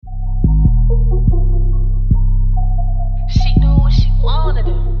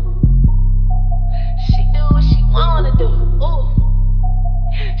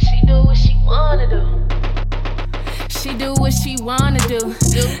do.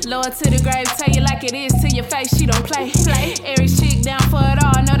 Lower to the grave, tell you like it is to your face, she don't play. Every chick down for it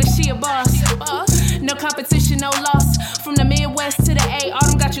all, know that she a boss. No competition, no loss. From the Midwest to the A,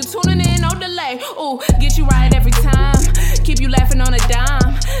 Autumn got you tuning in, no delay. Ooh, get you right every time. Keep you laughing on a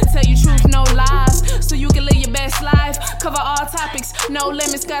dime. Tell you truth, no lies, so you can live your best life. Cover all topics, no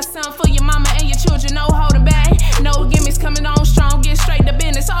limits. Got something for your mama and your children, no holding back. No gimmicks, coming on strong, get straight to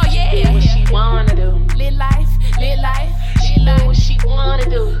business. Oh yeah. What she wanna do? Live life, live life. She do what she wanna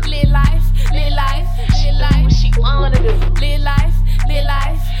do. Live life, live life, live life. What she wanna do? Live life, live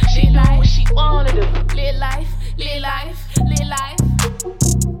life, She live do life. what she wanna do. Live life, live life, live life.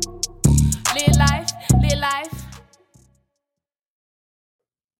 Live life, live life.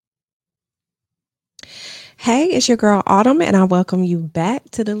 Hey, it's your girl Autumn, and I welcome you back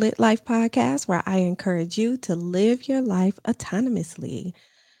to the Lit Life Podcast, where I encourage you to live your life autonomously.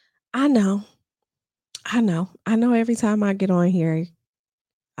 I know every time I get on here,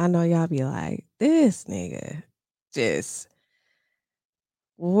 I know y'all be like, this nigga just,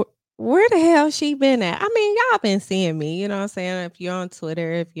 where the hell she been at? I mean, y'all been seeing me, you know what I'm saying? If you're on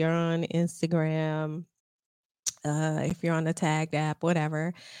Twitter, if you're on Instagram, if you're on the tagged app,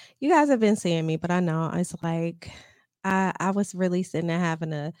 whatever, you guys have been seeing me, but I know it's like I was really sitting there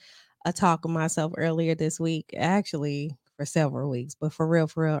having a talk with myself earlier this week, actually for several weeks, but for real,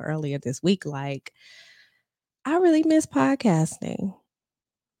 earlier this week, like I really miss podcasting.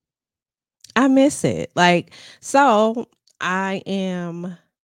 I miss it. Like, so I am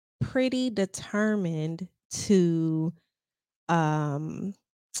pretty determined um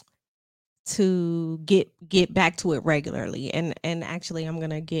to get back to it regularly, and actually I'm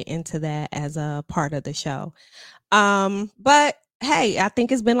gonna get into that as a part of the show. But hey, I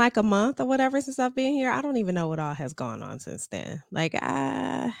think it's been like a month or whatever since I've been here. I don't even know what all has gone on since then. Like,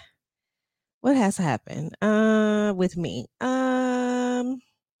 what has happened with me?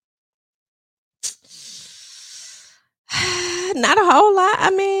 Not a whole lot. I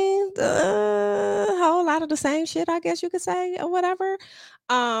mean, a whole lot of the same shit, I guess you could say, or whatever.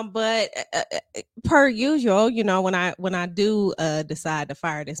 But per usual, you know, when I do decide to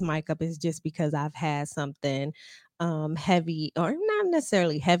fire this mic up, it's just because I've had something heavy, or not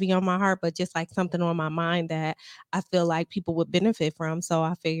necessarily heavy on my heart, but just like something on my mind that I feel like people would benefit from. So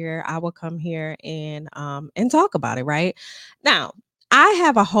I figure I will come here and talk about it. Right now, I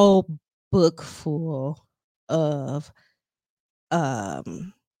have a whole book full of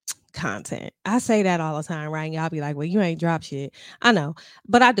content. I say that all the time, right? And y'all be like, well, you ain't drop shit. I know,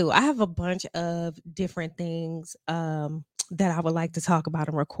 but I do. I have a bunch of different things that I would like to talk about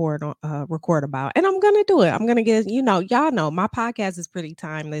and record about. And I'm gonna do it. I'm gonna get, y'all know my podcast is pretty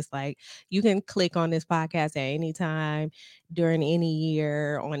timeless. Like, you can click on this podcast at any time during any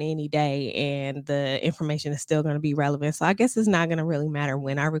year on any day, and the information is still gonna be relevant. So I guess it's not gonna really matter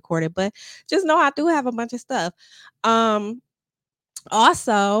when I record it, but just know I do have a bunch of stuff.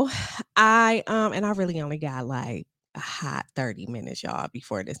 Also, and I really only got like a hot 30 minutes, y'all,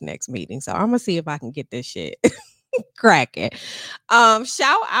 before this next meeting. So I'm gonna see if I can get this shit cracking.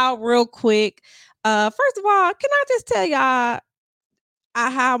 Shout out real quick. First of all, can I just tell y'all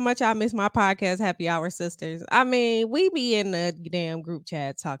how much I miss my podcast, Happy Hour Sisters? I mean, we be in the damn group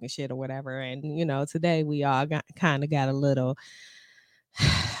chat talking shit or whatever, and today we all kind of got a little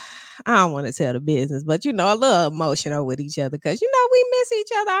I don't want to tell the business, but a little emotional with each other because we miss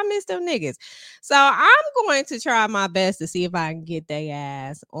each other. I miss them niggas. So I'm going to try my best to see if I can get their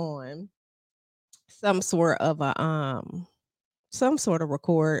ass on some sort of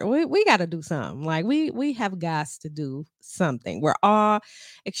record. We got to do something. Like we have got to do something. We're all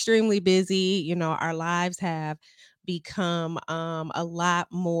extremely busy. Our lives have become a lot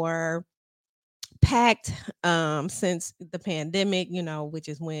more packed since the pandemic, which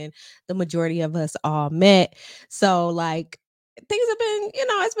is when the majority of us all met. So like things have been,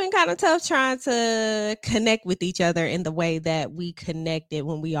 it's been kind of tough trying to connect with each other in the way that we connected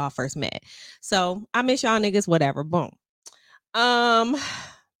when we all first met. So I miss y'all niggas, whatever. Boom. I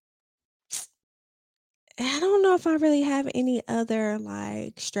don't know if I really have any other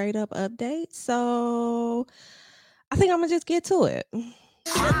like straight up updates. So I think I'm gonna just get to it.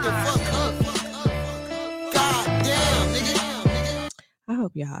 Shut the fuck up. I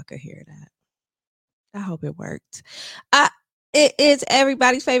hope y'all could hear that. I hope it worked. It is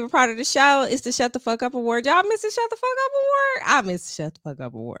everybody's favorite part of the show. It's the Shut the Fuck Up Award. Y'all miss the Shut the Fuck Up Award? I miss the Shut the Fuck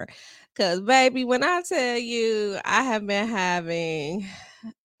Up Award. Because, baby, when I tell you I have been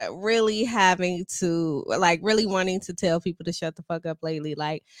really wanting to tell people to shut the fuck up lately.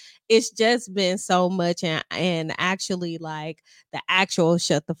 Like, it's just been so much. And actually, like, the actual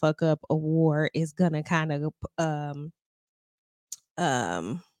Shut the Fuck Up Award is going to kind of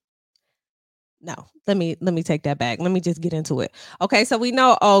no, let me take that back. Let me just get into it. Okay, so we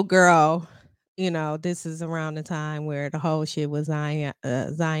know old girl, this is around the time where the whole shit was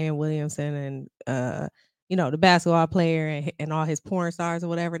Zion Williamson and the basketball player and all his porn stars or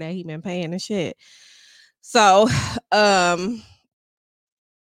whatever that he been paying and shit. So can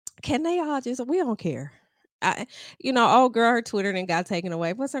they all just, we don't care. Old girl, her Twitter then got taken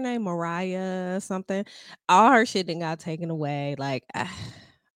away. What's her name? Mariah something. All her shit then got taken away. Like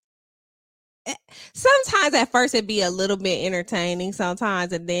sometimes at first it'd be a little bit entertaining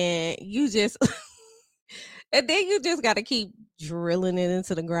sometimes, and then you just got to keep drilling it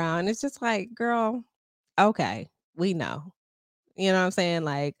into the ground. It's just like, girl, okay, we know. You know what I'm saying?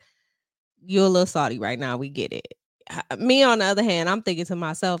 Like, you're a little salty right now. We get it. Me, on the other hand, I'm thinking to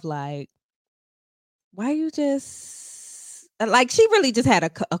myself, like, why you just like, she really just had a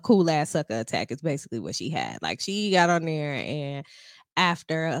cool ass sucker attack is basically what she had. Like, she got on there, and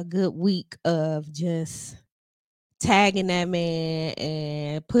after a good week of just tagging that man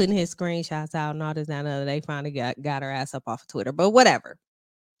and putting his screenshots out and all this and other, they finally got her ass up off of Twitter. But whatever.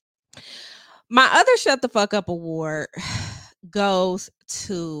 My other shut the fuck up award goes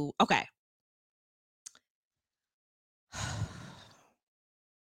to, okay.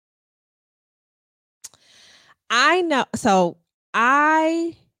 I know. So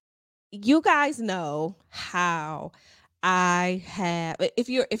you guys know how I have, if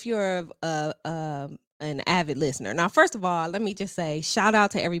you're an avid listener. Now, first of all, let me just say shout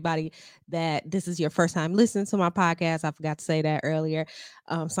out to everybody that this is your first time listening to my podcast. I forgot to say that earlier.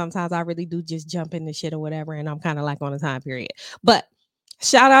 Sometimes I really do just jump into shit or whatever, and I'm kind of like on a time period. But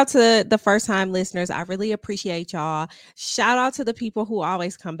shout out to the first time listeners. I really appreciate y'all. Shout out to the people who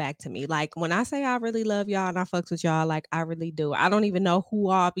always come back to me. Like, when I say I really love y'all and I fucks with y'all, like, I really do. I don't even know who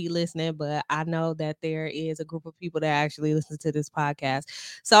all be listening, but I know that there is a group of people that actually listen to this podcast.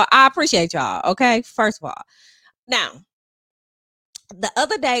 So I appreciate y'all. Okay. First of all, now, the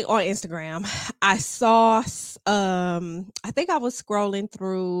other day on Instagram, I saw, I think I was scrolling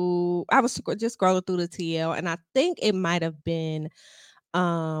through, just scrolling through the TL, and I think it might have been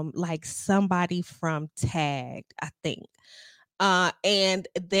like somebody from Tagged, I think. And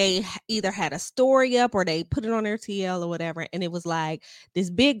they either had a story up or they put it on their TL or whatever, and it was like this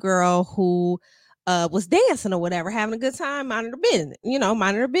big girl who was dancing or whatever, having a good time, minding her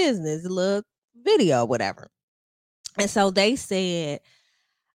business, a little video, whatever. And so they said,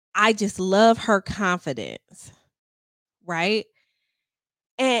 I just love her confidence, right?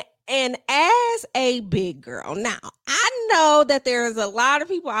 And as a big girl, now I know that there's a lot of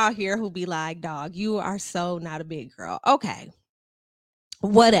people out here who be like, dog, you are so not a big girl. Okay,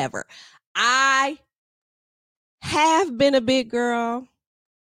 whatever. I have been a big girl,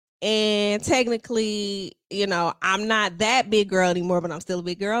 and technically, I'm not that big girl anymore, but I'm still a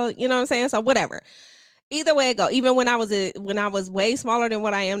big girl. You know what I'm saying? So whatever. Either way it go. Even when I was way smaller than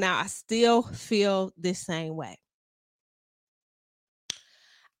what I am now, I still feel this same way.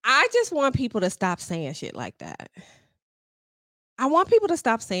 I just want people to stop saying shit like that. I want people to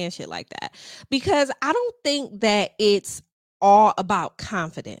stop saying shit like that, because I don't think that it's all about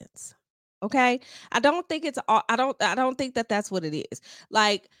confidence. Okay? I don't think that that's what it is.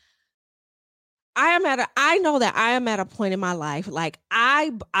 Like, I know that I am at a point in my life, like,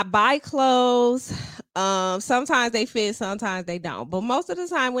 I buy clothes. Sometimes they fit, sometimes they don't. But most of the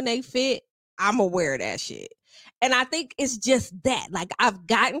time when they fit, I'm aware of that shit. And I think it's just that, like, I've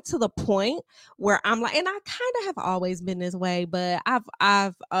gotten to the point where I'm like, and I kind of have always been this way, but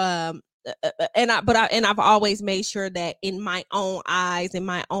I've always made sure that in my own eyes, in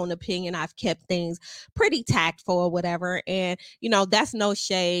my own opinion, I've kept things pretty tactful or whatever. And, that's no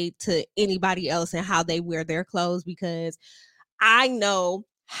shade to anybody else and how they wear their clothes, because I know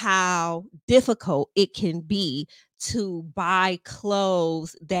how difficult it can be to buy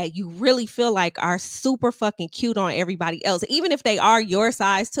clothes that you really feel like are super fucking cute on everybody else, even if they are your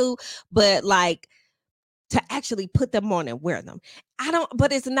size too, but like, to actually put them on and wear them.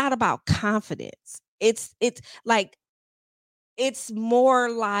 But it's not about confidence. It's like, it's more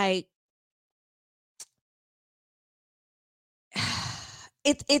like,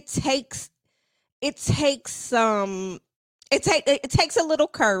 it takes a little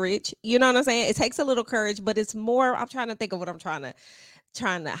courage. You know what I'm saying? It takes a little courage, but it's more, I'm trying to think of what I'm trying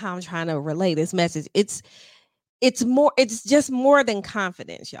to relay this message. It's just more than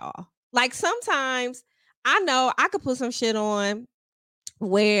confidence, y'all. Like, sometimes I know I could put some shit on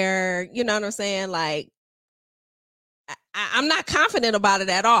where, you know what I'm saying? Like, I'm not confident about it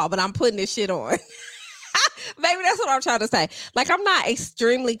at all, but I'm putting this shit on. Maybe that's what I'm trying to say. Like, I'm not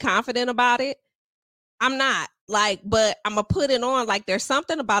extremely confident about it. I'm not. Like, but I'm gonna put it on. Like, there's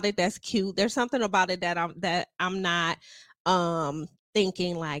something about it that's cute. There's something about it that I'm not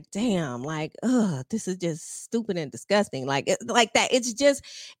thinking like, damn, like, this is just stupid and disgusting. Like, like that. It's just,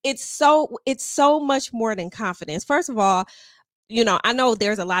 it's so much more than confidence. First of all, you know, I know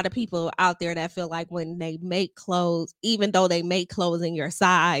there's a lot of people out there that feel like when they make clothes, even though they make clothes in your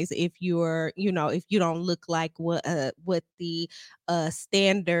size, if you're, you know, if you don't look like what the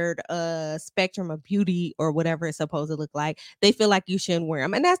standard spectrum of beauty or whatever it's supposed to look like, they feel like you shouldn't wear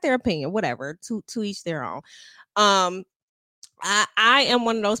them, and that's their opinion. Whatever, to each their own. I am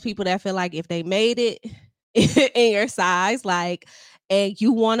one of those people that feel like if they made it in your size, like, and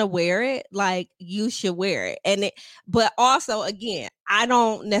you want to wear it, like, you should wear it. And it, but also, again, I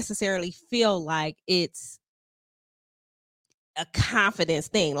don't necessarily feel like it's a confidence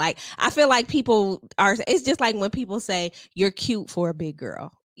thing. Like, I feel like people are, it's just like when people say you're cute for a big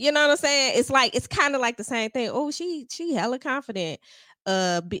girl. You know what I'm saying? It's like, it's kind of like the same thing. Oh, she hella confident.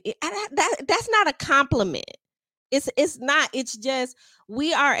 That's not a compliment. It's not. It's just,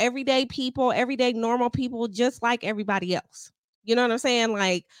 we are everyday people, everyday normal people, just like everybody else. You know what I'm saying?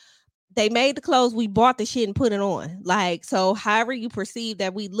 Like, they made the clothes, we bought the shit and put it on. Like, so however you perceive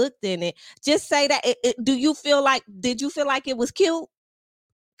that we looked in it, just say that. Do you feel like, did you feel like it was cute?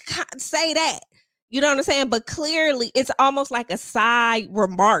 Say that. You know what I'm saying? But clearly it's almost like a side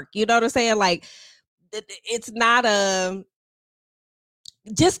remark. You know what I'm saying? Like, it's not a,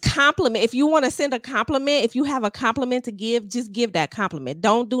 just compliment. If you want to send a compliment, if you have a compliment to give, just give that compliment.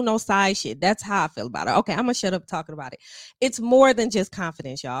 Don't do no side shit. That's how I feel about it. Okay, I'm gonna shut up talking about it. It's more than just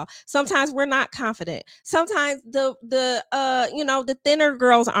confidence, y'all. Sometimes we're not confident. Sometimes the thinner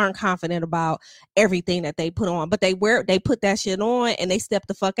girls aren't confident about everything that they put on, but they put that shit on and they step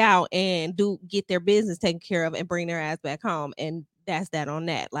the fuck out and get their business taken care of and bring their ass back home. And that's that on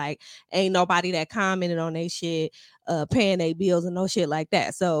that. Like, ain't nobody that commented on they shit, paying their bills and no shit like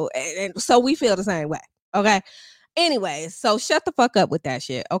that. So, and so we feel the same way. Okay. Anyway, so shut the fuck up with that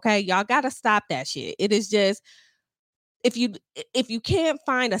shit. Okay. Y'all gotta stop that shit. It is just, if you can't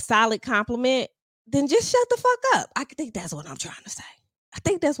find a solid compliment, then just shut the fuck up. I think that's what I'm trying to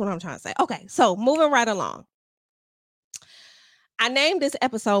say. Okay. So moving right along. I named this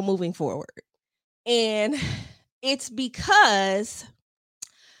episode Moving Forward. And it's because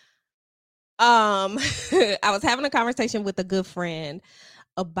I was having a conversation with a good friend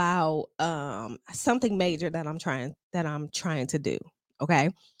about something major that I'm trying to do. Okay.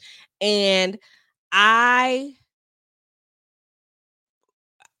 And I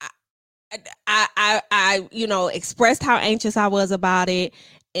expressed how anxious I was about it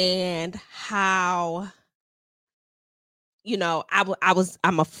and how, I was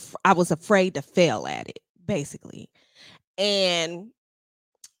afraid to fail at it, basically. And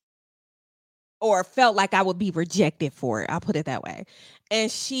or felt like I would be rejected for it. I'll put it that way.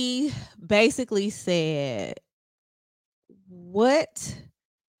 And she basically said, "What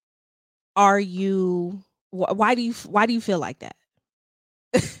are you? Why do you feel like that?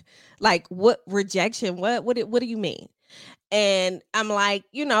 Like, what rejection? What do you mean?" And I'm like,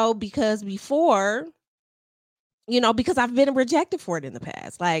 because before, because I've been rejected for it in the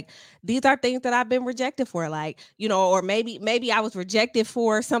past. Like, these are things that I've been rejected for, like, or maybe I was rejected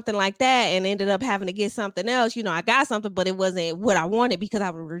for something like that and ended up having to get something else. I got something, but it wasn't what I wanted because I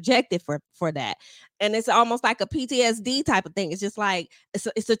was rejected for that. And it's almost like a PTSD type of thing. It's just like,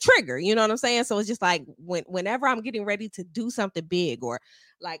 it's a trigger, you know what I'm saying? So it's just like whenever I'm getting ready to do something big, or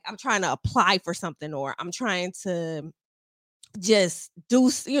like I'm trying to apply for something, or I'm trying to just do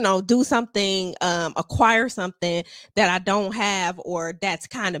something, acquire something that I don't have or that's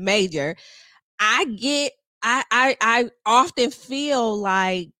kind of major, I often feel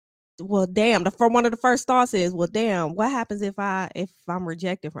like, well, damn, one of the first thoughts is, well, damn, what happens if I'm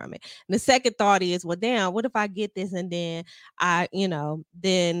rejected from it? And the second thought is, well, damn, what if I get this and then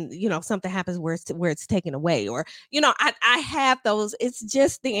something happens where it's taken away, or I have those. It's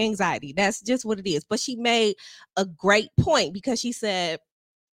just the anxiety. That's just what it is. But she made a great point, because she said,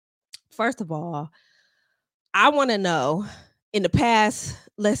 first of all, I want to know, in the past,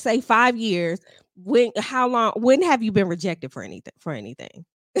 let's say 5 years, when have you been rejected for anything?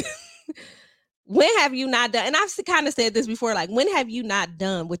 When have you not done? And I've kind of said this before, like, when have you not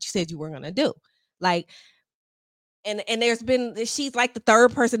done what you said you were going to do? Like, and she's like the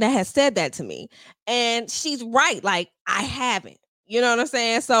third person that has said that to me. And she's right. Like, I haven't, you know what I'm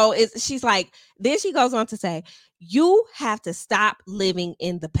saying? So she's like, then she goes on to say, you have to stop living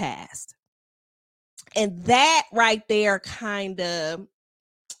in the past. And that right there kind of,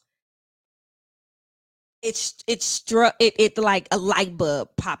 it like a light bulb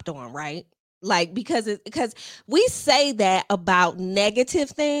popped on, right? Like, because we say that about negative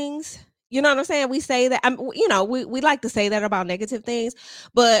things. You know what I'm saying? We say that, we like to say that about negative things,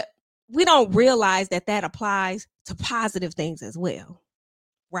 but we don't realize that that applies to positive things as well,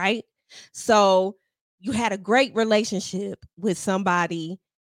 right? So you had a great relationship with somebody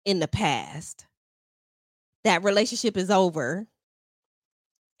in the past. That relationship is over.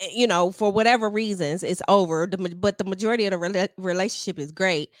 For whatever reasons, it's over. But the majority of the relationship is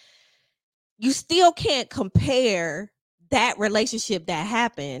great. You still can't compare that relationship that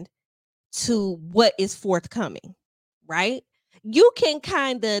happened to what is forthcoming, right? You can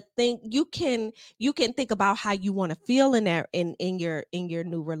kind of think you can think about how you want to feel in that in your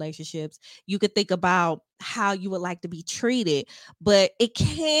new relationships. You could think about how you would like to be treated, but it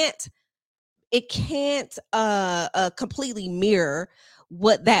can't completely mirror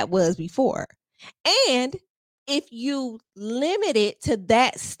what that was before. And if you limit it to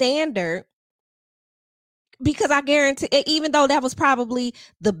that standard, because I guarantee, even though that was probably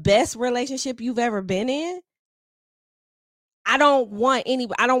the best relationship you've ever been in, I don't want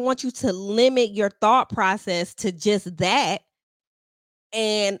you to limit your thought process to just that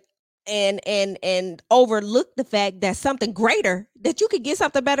and overlook the fact that something greater, that you could get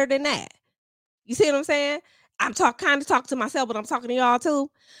something better than that. You see what I'm saying? I'm kind of talking to myself, but I'm talking to y'all too.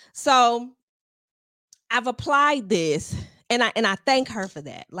 So I've applied this, and I thank her for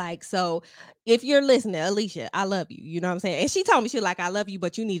that. Like, so if you're listening, Alicia, I love you. You know what I'm saying? And she told me, she like, I love you,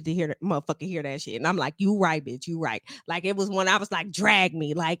 but you need to hear that shit. And I'm like, you right, bitch, you right. Like, it was one, I was like, drag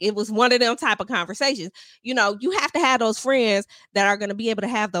me. Like, it was one of them type of conversations. You have to have those friends that are going to be able to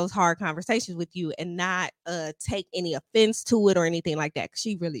have those hard conversations with you and not take any offense to it or anything like that. Cause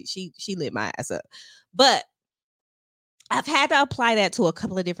she really, she lit my ass up. But I've had to apply that to a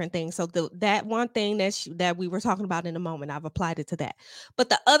couple of different things. So that one thing that we were talking about in a moment, I've applied it to that. But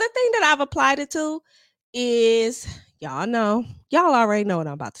the other thing that I've applied it to is, y'all already know what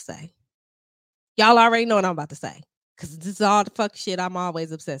I'm about to say. Y'all already know what I'm about to say. Because this is all the fuck shit I'm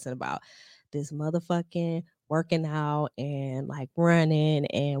always obsessing about. This motherfucking working out and like running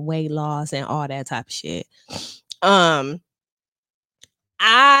and weight loss and all that type of shit. Okay.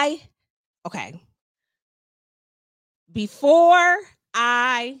 Before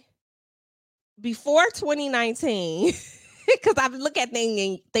 2019, because I've looked at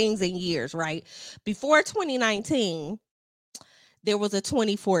things in years, right? Before 2019, there was a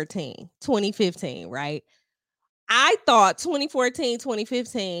 2015, right? I thought 2014,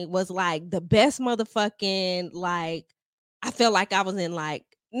 2015 was like the best motherfucking, like, I felt like I was in like,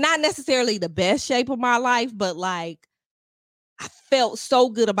 not necessarily the best shape of my life, but like, I felt so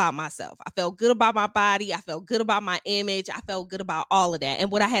good about myself. I felt good about my body. I felt good about my image. I felt good about all of that.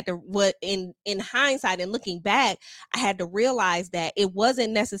 And what in hindsight and looking back, I had to realize that it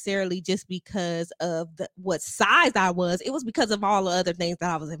wasn't necessarily just because of what size I was. It was because of all the other things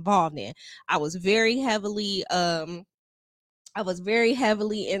that I was involved in. I was very heavily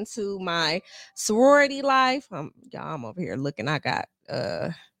into my sorority life. I'm over here looking. I'm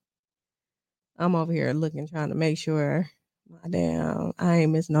over here looking, trying to make sure I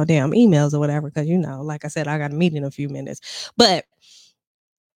ain't missing no damn emails or whatever, because like I said, I got a meeting in a few minutes. But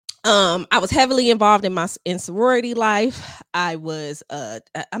I was heavily involved in sorority life. I was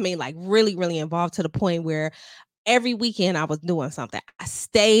like really, really involved to the point where every weekend I was doing something. I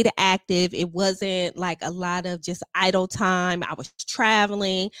stayed active. It wasn't like a lot of just idle time. I was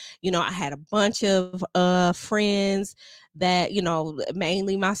traveling. I had a bunch of friends that,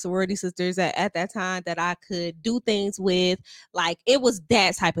 mainly my sorority sisters at that time, that I could do things with. Like, it was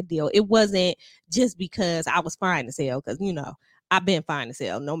that type of deal. It wasn't just because I was fine to sell, because, I've been fine to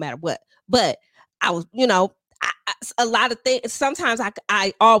sell no matter what. But I was, a lot of things. Sometimes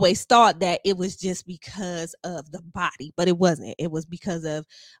I always thought that it was just because of the body, but it wasn't. It was because of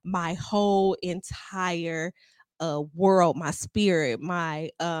my whole entire world, my spirit, my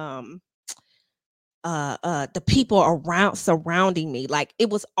the people surrounding me. Like, it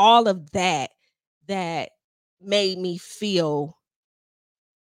was all of that made me feel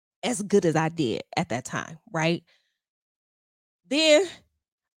as good as I did at that time, right? Then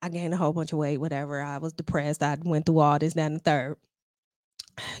I gained a whole bunch of weight, whatever. I was depressed. I went through all this, that, and the third.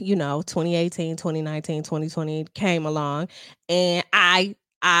 2018, 2019, 2020 came along, and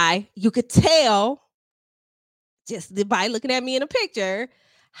you could tell just by looking at me in a picture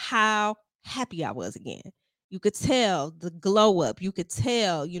how happy I was again. You could tell the glow up. You could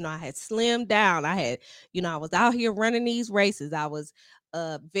tell, I had slimmed down. I had, I was out here running these races. I was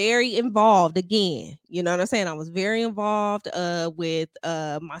very involved again. You know what I'm saying? I was very involved with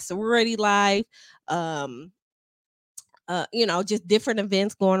my sorority life. just different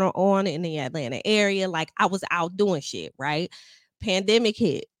events going on in the Atlanta area. Like I was out doing shit, right? Pandemic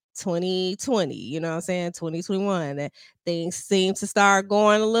hit 2020, you know what I'm saying? 2021. That things seem to start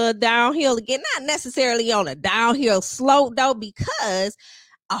going a little downhill again. Not necessarily on a downhill slope though, because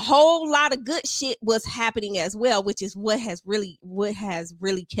a whole lot of good shit was happening as well, which is what has really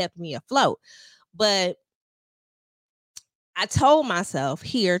kept me afloat. But I told myself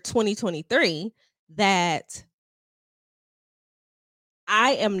here 2023 that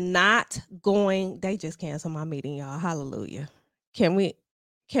I am not going. They just canceled my meeting, y'all. Hallelujah. Can we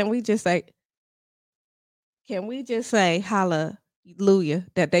just say hallelujah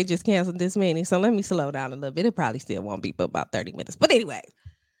that they just canceled this meeting? So let me slow down a little bit. It probably still won't be but about 30 minutes. But anyway,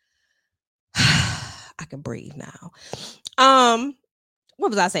 I can breathe now. What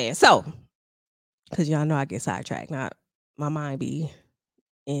was I saying? So, because y'all know I get sidetracked, not my mind be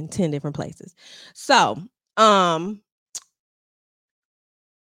in 10 different places. So,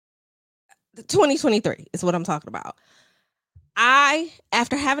 2023 is what I'm talking about.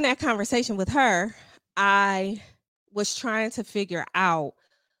 After having that conversation with her, I was trying to figure out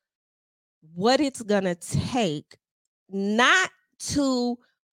what it's gonna take not to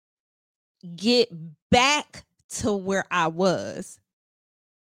get back to where I was.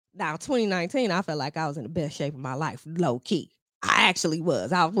 Now, 2019, I felt like I was in the best shape of my life, low key. I actually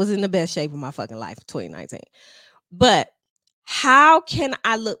was. I was in the best shape of my fucking life in 2019. But how can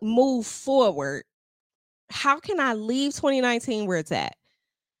I move forward? How can I leave 2019 where it's at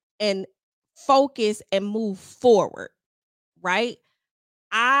and focus and move forward? Right?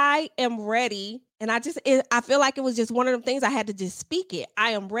 I am ready. And I feel like it was just one of them things I had to just speak it.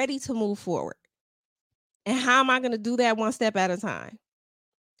 I am ready to move forward. And how am I going to do that one step at a time?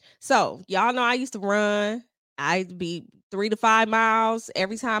 So y'all know I used to run. I'd be 3 to 5 miles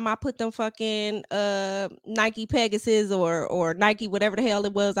every time I put them fucking Nike Pegasus or Nike, whatever the hell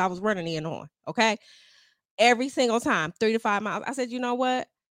it was I was running in on. Okay. Every single time, 3 to 5 miles. I said, you know what?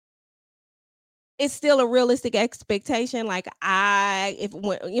 It's still a realistic expectation. Like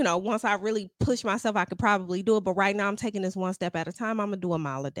once I really push myself, I could probably do it. But right now I'm taking this one step at a time. I'm going to do a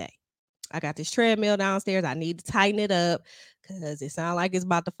mile a day. I got this treadmill downstairs. I need to tighten it up because it sounds like it's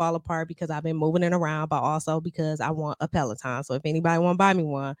about to fall apart because I've been moving it around, but also because I want a Peloton. So if anybody want to buy me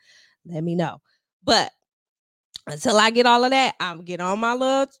one, let me know. But until I get all of that, I'm get on my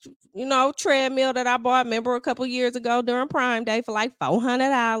little, treadmill that I bought. Remember a couple years ago during Prime Day for like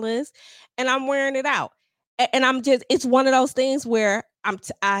 $400, and I'm wearing it out. And it's one of those things where I'm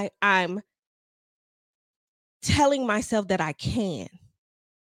telling myself that I can.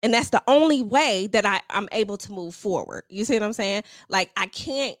 And that's the only way that I'm able to move forward. You see what I'm saying? Like I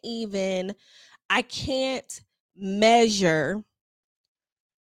can't measure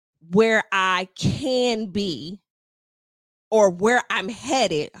where I can be or where I'm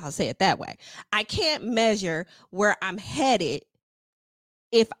headed. I'll say it that way. I can't measure where I'm headed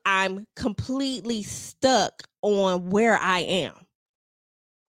if I'm completely stuck on where I am.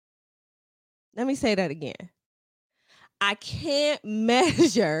 Let me say that again. I can't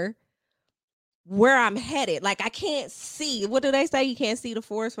measure where I'm headed. Like I can't see. What do they say? You can't see the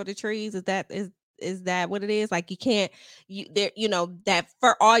forest for the trees. Is that what it is? Like you can't, that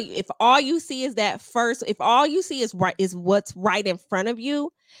for all, if all you see is that first, if all you see is what's right in front of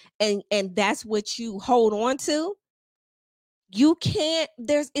you, and that's what you hold on to, you can't,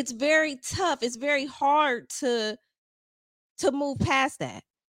 it's very tough. It's very hard to move past that.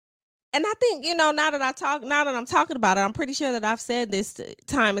 And I think, now that I'm talking about it, I'm pretty sure that I've said this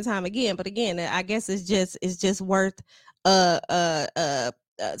time and time again. But again, I guess it's just worth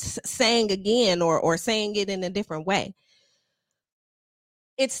saying again or saying it in a different way.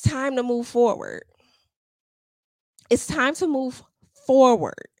 It's time to move forward. It's time to move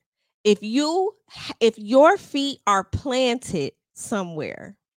forward. If your feet are planted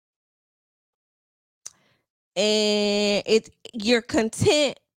somewhere and you're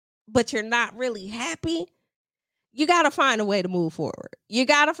content, but you're not really happy, you got to find a way to move forward. You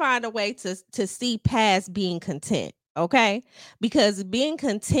got to find a way to see past being content. Okay. Because being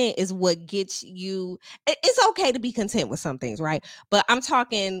content is what gets you. It's okay to be content with some things, right? But I'm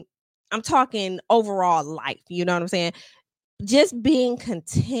talking overall life. You know what I'm saying? Just being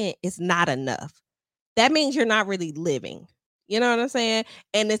content is not enough. That means you're not really living. You know what I'm saying?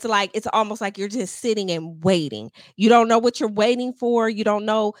 And it's almost like you're just sitting and waiting. You don't know what you're waiting for. You don't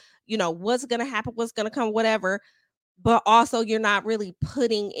know, what's going to happen, what's going to come, whatever. But also you're not really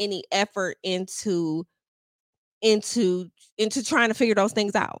putting any effort into trying to figure those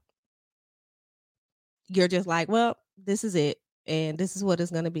things out. You're just like, well, this is it. and this is what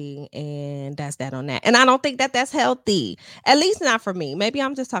it's going to be, and that's that on that. And I don't think that that's healthy, at least not for me. Maybe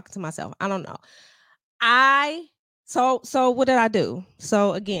I'm just talking to myself. I don't know. So what did I do?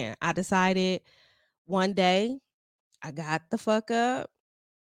 So again, I decided one day I got the fuck up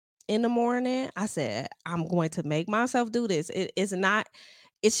in the morning. I said, I'm going to make myself do this. It's not,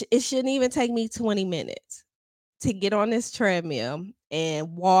 it shouldn't even take me 20 minutes to get on this treadmill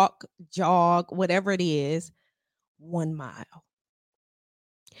and walk, jog, whatever it is, 1 mile.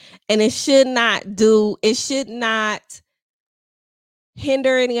 And it should not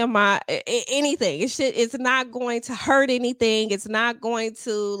hinder any of my anything. It's not going to hurt anything. It's not going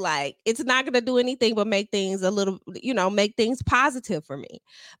to it's not going to do anything but make things a little, make things positive for me.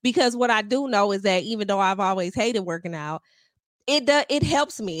 Because what I do know is that even though I've always hated working out, it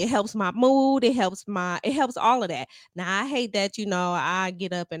helps me. It helps my mood. It helps all of that. Now I hate that, I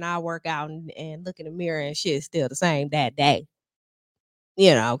get up and I work out and look in the mirror and shit's still the same that day.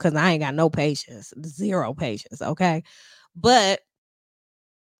 Because I ain't got no patience, 0 patience. Okay. But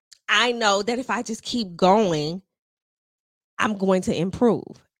I know that if I just keep going, I'm going to improve.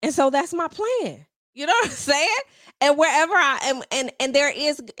 And so that's my plan. You know what I'm saying? And wherever I am, and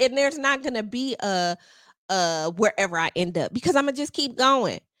there's not going to be a wherever I end up, because I'm going to just keep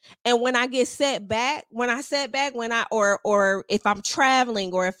going. And when I get set back, or if I'm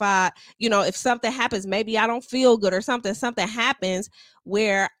traveling, or if if something happens, maybe I don't feel good or something happens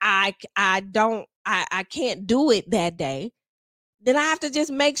where I can't do it that day, then I have to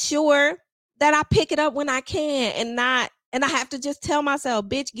just make sure that I pick it up when I can, and I have to just tell myself,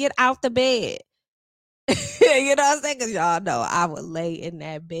 bitch, get out the bed. You know what I'm saying? Because y'all know I would lay in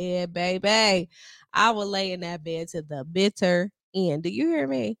that bed, baby. I would lay in that bed to the bitter end. Do you hear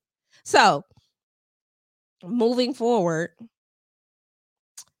me? So, moving forward,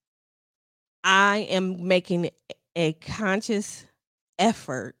 I am making a conscious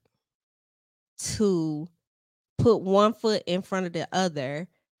effort to put one foot in front of the other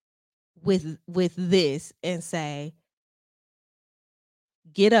with this and say,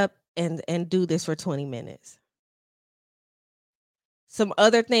 get up and do this for 20 minutes. Some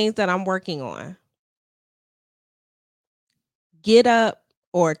other things that I'm working on. Get up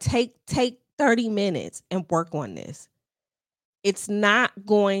or take 30 minutes and work on this. It's not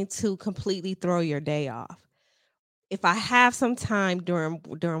going to completely throw your day off. If I have some time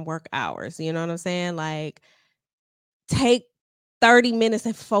during work hours, you know what I'm saying? Like, take 30 minutes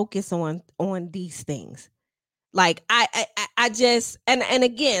and focus on these things. Like I just and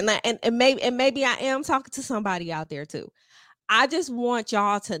again, and maybe I am talking to somebody out there too. I just want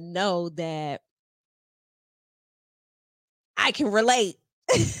y'all to know that I can relate.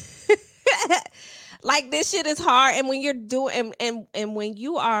 Like, this shit is hard, and when you're doing and when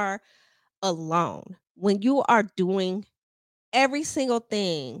you are alone, when you are doing every single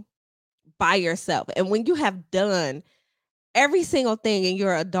thing by yourself, and when you have done every single thing in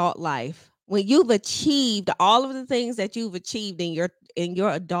your adult life, when you've achieved all of the things that you've achieved in your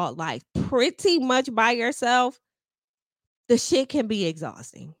adult life pretty much by yourself, the shit can be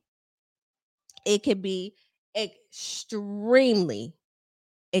exhausting. It can be extremely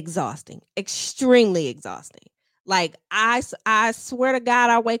exhausting. Like, I swear to God,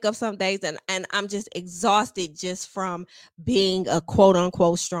 I wake up some days and I'm just exhausted just from being a quote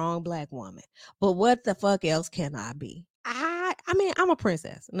unquote strong Black woman. But what the fuck else can I be? I mean, I'm a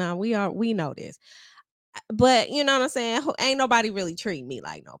princess. Now we know this. But you know what I'm saying? Ain't nobody really treat me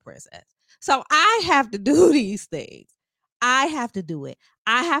like no princess. So I have to do these things. I have to do it.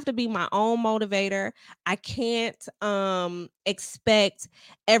 I have to be my own motivator. I can't expect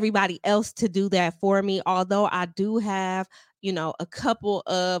everybody else to do that for me. Although I do have, a couple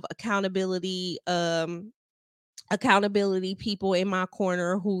of accountability people in my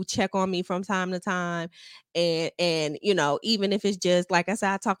corner who check on me from time to time, and even if it's just, like I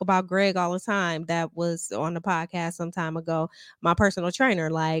said, I talk about Greg all the time, that was on the podcast some time ago, my personal trainer.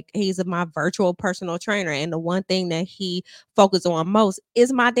 Like, he's my virtual personal trainer, and the one thing that he focuses on most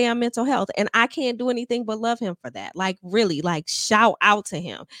is my damn mental health, and I can't do anything but love him for that. Like, really, like, shout out to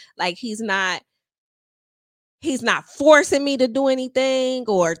him. Like, he's not forcing me to do anything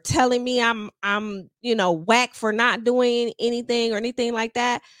or telling me I'm whack for not doing anything or anything like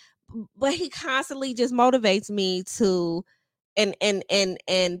that. But he constantly just motivates me to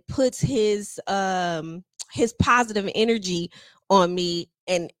and puts his positive energy on me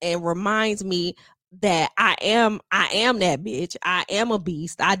and reminds me that I am that bitch. I am a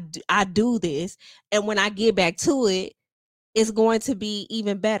beast. I do this, and when I get back to it, it's going to be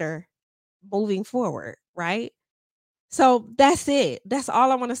even better moving forward, right? So that's it. That's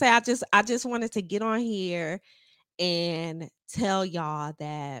all I want to say. I just wanted to get on here and tell y'all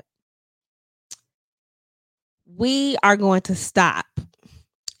that we are going to stop.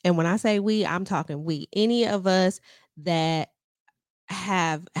 And when I say we, I'm talking we. Any of us that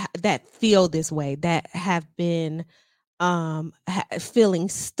that feel this way, that have been feeling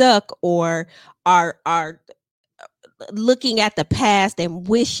stuck, or are looking at the past and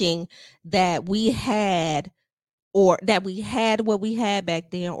wishing that we had, or that we had what we had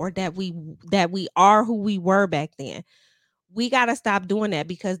back then, or that we are who we were back then. We got to stop doing that,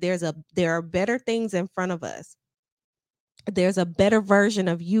 because there are better things in front of us. There's a better version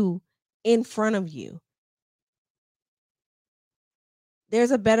of you in front of you.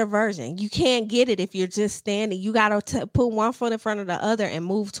 There's a better version. You can't get it if you're just standing. You got to put one foot in front of the other and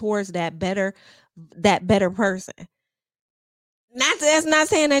move towards that better person. That's not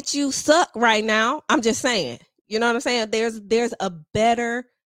saying that you suck right now. I'm just saying, you know what I'm saying? There's a better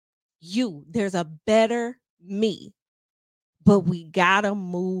you. There's a better me. But we got to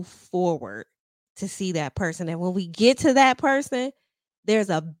move forward to see that person. And when we get to that person, there's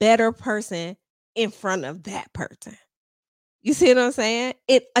a better person in front of that person. You see what I'm saying?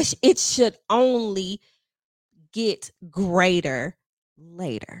 It should only get greater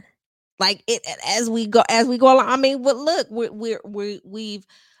later. Like it as we go along. I mean, well, look, we're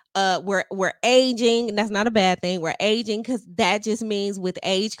aging. That's not a bad thing. We're aging because that just means with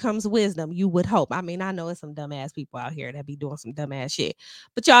age comes wisdom. You would hope. I mean, I know it's some dumbass people out here that be doing some dumbass shit,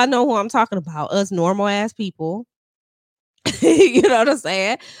 but y'all know who I'm talking about. Us normal ass people. You know what I'm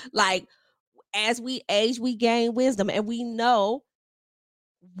saying? Like, as we age, we gain wisdom, and we know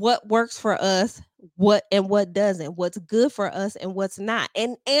what works for us, what doesn't, what's good for us and what's not.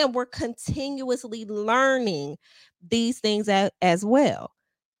 And we're continuously learning these things as well.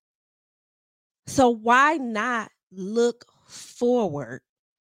 So why not look forward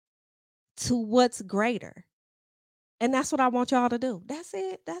to what's greater? And that's what I want y'all to do. That's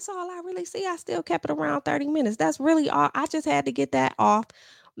it. That's all I really see. I still kept it around 30 minutes. That's really all. I just had to get that off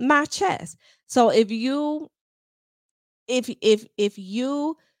my chest. So if you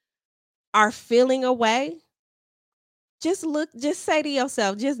are feeling away, just say to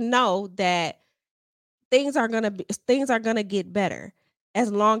yourself, just know that things are gonna get better as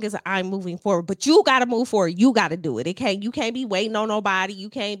long as I'm moving forward. But you gotta move forward. You gotta do it. You can't be waiting on nobody. You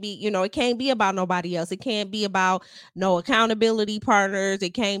can't be, it can't be about nobody else. It can't be about no accountability partners.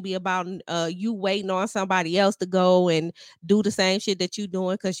 It can't be about you waiting on somebody else to go and do the same shit that you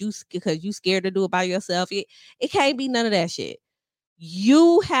doing because you scared to do it by yourself. It can't be none of that shit.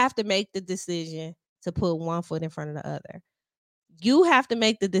 You have to make the decision to put one foot in front of the other. You have to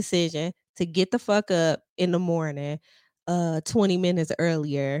make the decision to get the fuck up in the morning 20 minutes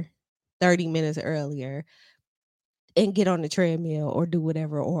earlier, 30 minutes earlier, and get on the treadmill or do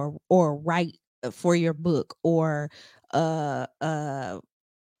whatever, or write for your book, or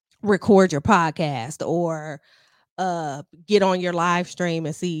record your podcast, or get on your live stream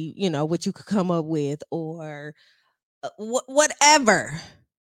and see, what you could come up with, or whatever.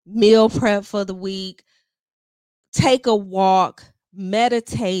 Meal prep for the week, take a walk,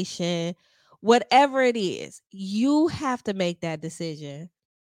 meditation, whatever it is. You have to make that decision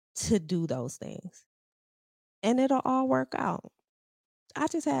to do those things, and it'll all work out. I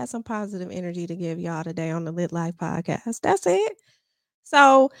just had some positive energy to give y'all today on the Lit Life podcast. That's it.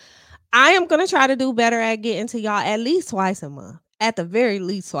 So I am going to try to do better at getting to y'all at least twice a month, at the very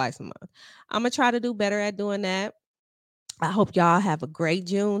least twice a month. I'm going to try to do better at doing that. I hope y'all have a great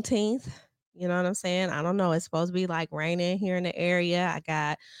Juneteenth. You know what I'm saying? I don't know. It's supposed to be like raining here in the area. I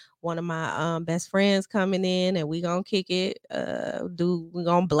got one of my best friends coming in, and we gonna kick it. We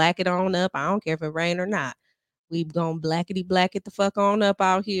gonna black it on up. I don't care if it rain or not. We gonna blackety black it the fuck on up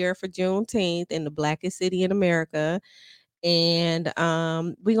out here for Juneteenth in the blackest city in America. And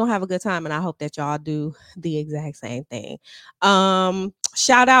we're gonna have a good time, and I hope that y'all do the exact same thing.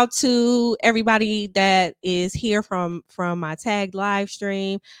 Shout out to everybody that is here from my tagged live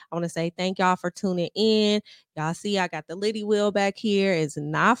stream. I want to say thank y'all for tuning in. Y'all see I got the Liddy wheel back here. It's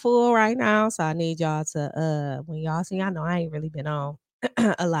not full right now, so I need y'all to when y'all see, I know I ain't really been on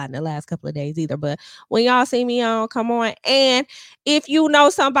a lot in the last couple of days either, but when y'all see me on, come on. And if you know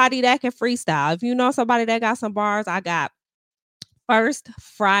somebody that can freestyle, if you know somebody that got some bars, I got First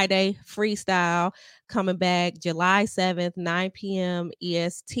Friday Freestyle coming back July 7th, 9 p.m.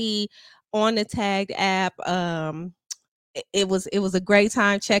 EST on the Tagged app. It was a great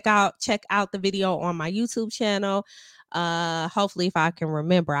time. Check out the video on my YouTube channel. Hopefully, if I can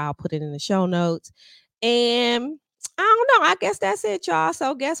remember, I'll put it in the show notes. And I don't know. I guess that's it, y'all.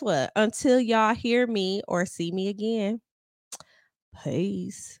 So guess what? Until y'all hear me or see me again,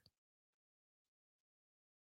 peace.